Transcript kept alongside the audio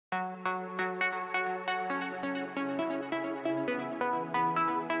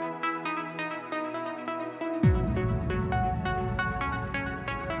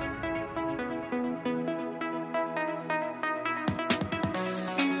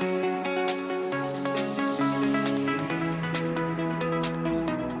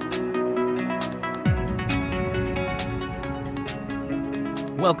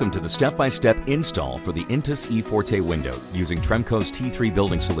Welcome to the step-by-step install for the Intus Eforte window using Tremco's T3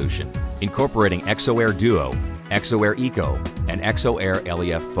 building solution, incorporating ExoAir Duo, ExoAir Eco, and ExoAir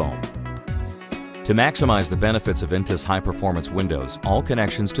LEF foam. To maximize the benefits of Intus high-performance windows, all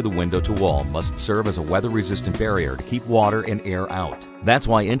connections to the window-to-wall must serve as a weather-resistant barrier to keep water and air out. That's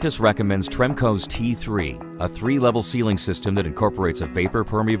why Intus recommends Tremco's T3, a 3-level sealing system that incorporates a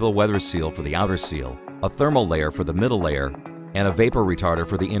vapor-permeable weather seal for the outer seal, a thermal layer for the middle layer, and a vapor retarder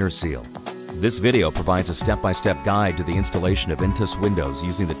for the inner seal. This video provides a step-by-step guide to the installation of Intus windows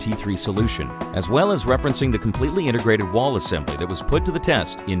using the T3 solution, as well as referencing the completely integrated wall assembly that was put to the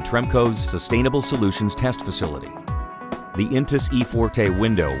test in Tremco's Sustainable Solutions test facility. The Intus Eforte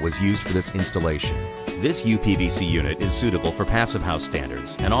window was used for this installation. This UPVC unit is suitable for passive house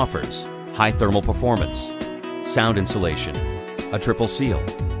standards and offers high thermal performance, sound insulation, a triple seal,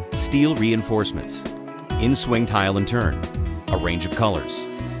 steel reinforcements, in-swing tile and turn, a range of colors,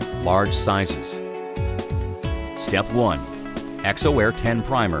 large sizes. Step 1. ExoAir 10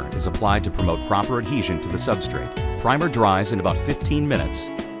 Primer is applied to promote proper adhesion to the substrate. Primer dries in about 15 minutes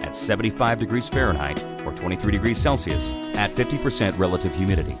at 75 degrees Fahrenheit or 23 degrees Celsius at 50% relative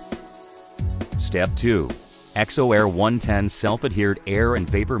humidity. Step 2. ExoAir 110 self-adhered air and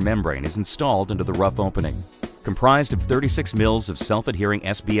vapor membrane is installed into the rough opening. Comprised of 36 mils of self-adhering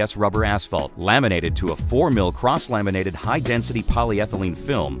SBS rubber asphalt laminated to a 4 mil cross-laminated high-density polyethylene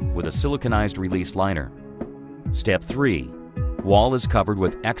film with a siliconized release liner. Step 3. Wall is covered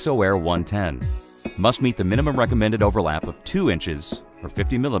with ExoAir 110. Must meet the minimum recommended overlap of 2 inches or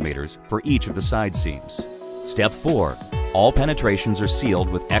 50 millimeters for each of the side seams. Step 4. All penetrations are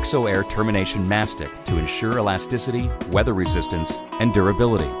sealed with ExoAir termination mastic to ensure elasticity, weather resistance, and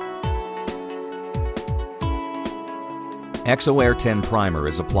durability. ExoAir 10 Primer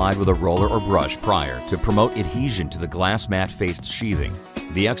is applied with a roller or brush prior to promote adhesion to the glass mat-faced sheathing.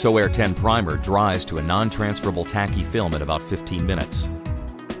 The ExoAir 10 Primer dries to a non-transferable tacky film in about 15 minutes.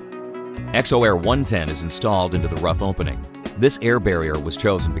 ExoAir 110 is installed into the rough opening. This air barrier was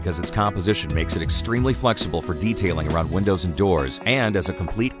chosen because its composition makes it extremely flexible for detailing around windows and doors and as a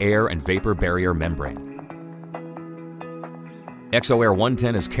complete air and vapor barrier membrane. ExoAir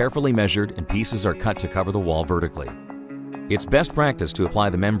 110 is carefully measured and pieces are cut to cover the wall vertically. It's best practice to apply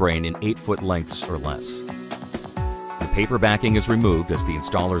the membrane in 8-foot lengths or less. The paper backing is removed as the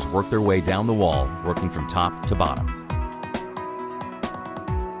installers work their way down the wall, working from top to bottom.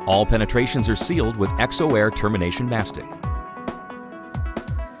 All penetrations are sealed with ExoAir termination mastic.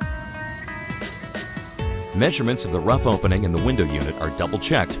 Measurements of the rough opening and the window unit are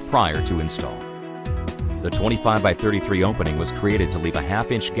double-checked prior to install. The 25 by 33 opening was created to leave a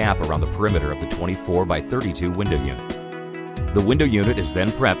half-inch gap around the perimeter of the 24 by 32 window unit. The window unit is then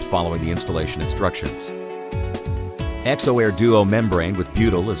prepped following the installation instructions. ExoAir Duo membrane with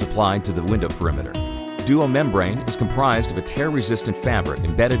butyl is applied to the window perimeter. Duo membrane is comprised of a tear-resistant fabric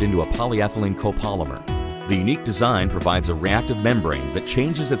embedded into a polyethylene copolymer. The unique design provides a reactive membrane that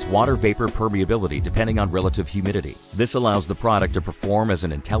changes its water vapor permeability depending on relative humidity. This allows the product to perform as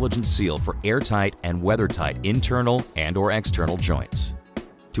an intelligent seal for airtight and weathertight internal and/or external joints.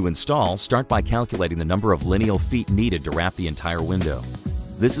 To install, start by calculating the number of lineal feet needed to wrap the entire window.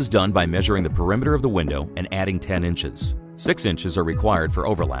 This is done by measuring the perimeter of the window and adding 10 inches. 6 inches are required for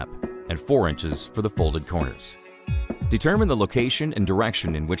overlap and 4 inches for the folded corners. Determine the location and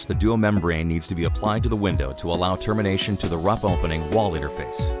direction in which the duo membrane needs to be applied to the window to allow termination to the rough opening wall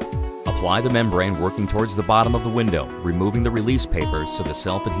interface. Apply the membrane working towards the bottom of the window, removing the release paper so the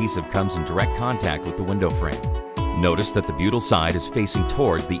self-adhesive comes in direct contact with the window frame. Notice that the butyl side is facing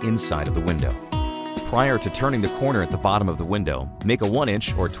toward the inside of the window. Prior to turning the corner at the bottom of the window, make a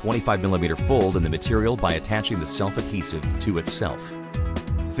 1-inch or 25 millimeter fold in the material by attaching the self-adhesive to itself.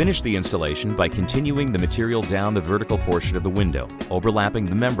 Finish the installation by continuing the material down the vertical portion of the window, overlapping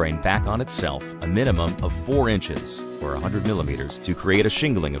the membrane back on itself a minimum of 4 inches or 100 millimeters to create a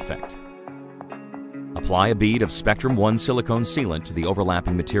shingling effect. Apply a bead of Spectrum 1 silicone sealant to the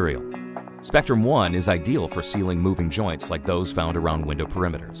overlapping material. Spectrum 1 is ideal for sealing moving joints like those found around window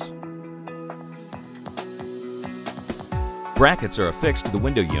perimeters. Brackets are affixed to the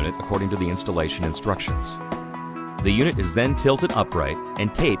window unit according to the installation instructions. The unit is then tilted upright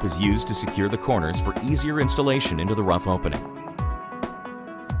and tape is used to secure the corners for easier installation into the rough opening.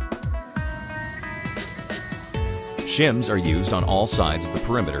 Shims are used on all sides of the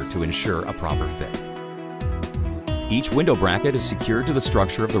perimeter to ensure a proper fit. Each window bracket is secured to the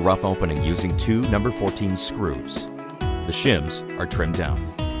structure of the rough opening using 2 number 14 screws. The shims are trimmed down.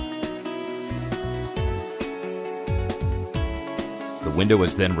 The window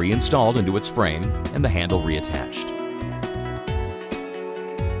is then reinstalled into its frame and the handle reattached.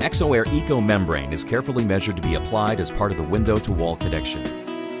 ExoAir Eco membrane is carefully measured to be applied as part of the window-to-wall connection.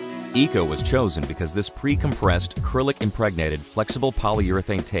 Eco was chosen because this pre-compressed, acrylic-impregnated, flexible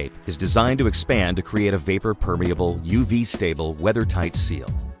polyurethane tape is designed to expand to create a vapor-permeable, UV-stable, weather-tight seal.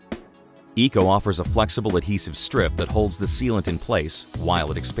 Eco offers a flexible adhesive strip that holds the sealant in place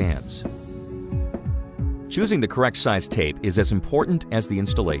while it expands. Choosing the correct size tape is as important as the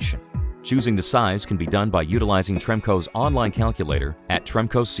installation. Choosing the size can be done by utilizing Tremco's online calculator at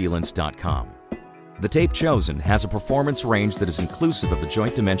tremcosealants.com. The tape chosen has a performance range that is inclusive of the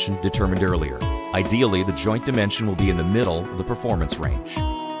joint dimension determined earlier. Ideally, the joint dimension will be in the middle of the performance range.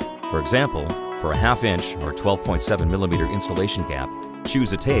 For example, for a 1/2 inch or 12.7 millimeter installation gap,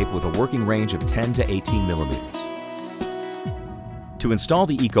 choose a tape with a working range of 10 to 18 millimeters. To install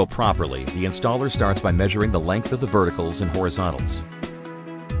the Eco properly, the installer starts by measuring the length of the verticals and horizontals.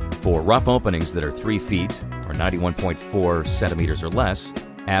 For rough openings that are 3 feet or 91.4 centimeters or less,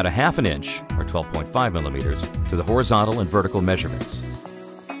 add a 1/2 inch or 12.5 millimeters to the horizontal and vertical measurements.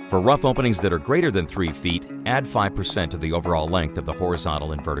 For rough openings that are greater than 3 feet, add 5% of the overall length of the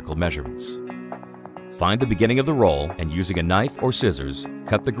horizontal and vertical measurements. Find the beginning of the roll and, using a knife or scissors,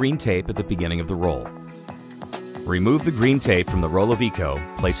 cut the green tape at the beginning of the roll. Remove the green tape from the roll of Eco,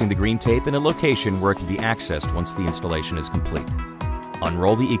 placing the green tape in a location where it can be accessed once the installation is complete.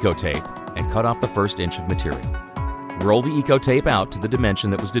 Unroll the Eco tape and cut off the first inch of material. Roll the Eco tape out to the dimension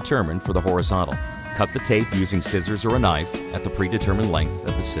that was determined for the horizontal. Cut the tape using scissors or a knife at the predetermined length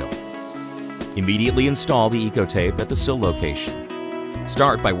of the sill. Immediately install the Eco tape at the sill location.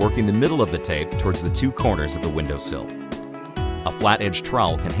 Start by working the middle of the tape towards the 2 corners of the windowsill. A flat-edged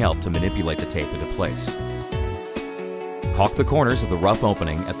trowel can help to manipulate the tape into place. Caulk the corners of the rough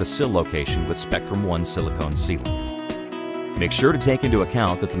opening at the sill location with Spectrum 1 silicone sealant. Make sure to take into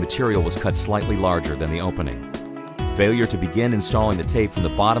account that the material was cut slightly larger than the opening. Failure to begin installing the tape from the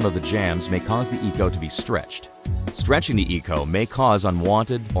bottom of the jambs may cause the Eco to be stretched. Stretching the Eco may cause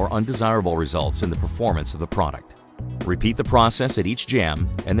unwanted or undesirable results in the performance of the product. Repeat the process at each jamb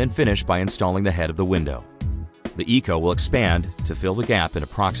and then finish by installing the head of the window. The Eco will expand to fill the gap in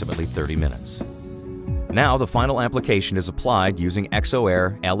approximately 30 minutes. Now the final application is applied using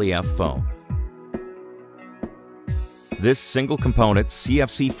ExoAir LEF foam. This single-component,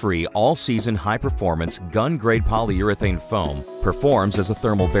 CFC-free, all-season, high-performance, gun-grade polyurethane foam performs as a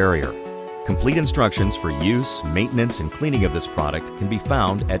thermal barrier. Complete instructions for use, maintenance, and cleaning of this product can be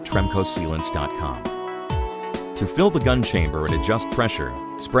found at tremcosealants.com. To fill the gun chamber and adjust pressure,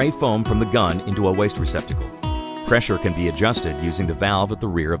 spray foam from the gun into a waste receptacle. Pressure can be adjusted using the valve at the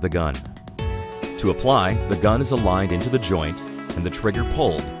rear of the gun. To apply, the gun is aligned into the joint and the trigger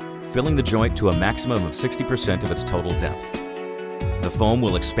pulled, filling the joint to a maximum of 60% of its total depth. The foam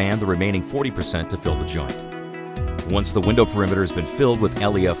will expand the remaining 40% to fill the joint. Once the window perimeter has been filled with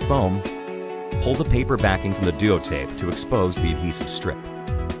LEF foam, pull the paper backing from the Duo tape to expose the adhesive strip.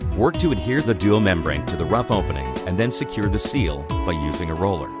 Work to adhere the Duo membrane to the rough opening and then secure the seal by using a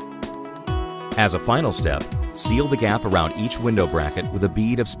roller. As a final step, seal the gap around each window bracket with a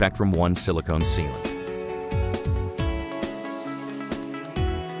bead of Spectrum 1 silicone sealant.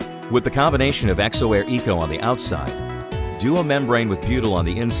 With the combination of ExoAir Eco on the outside, Duo membrane with butyl on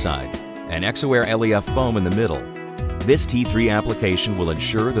the inside, and ExoAir LEF foam in the middle, this T3 application will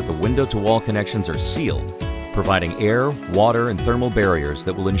ensure that the window-to-wall connections are sealed, providing air, water, and thermal barriers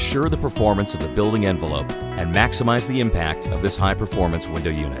that will ensure the performance of the building envelope and maximize the impact of this high-performance window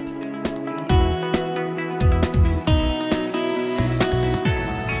unit.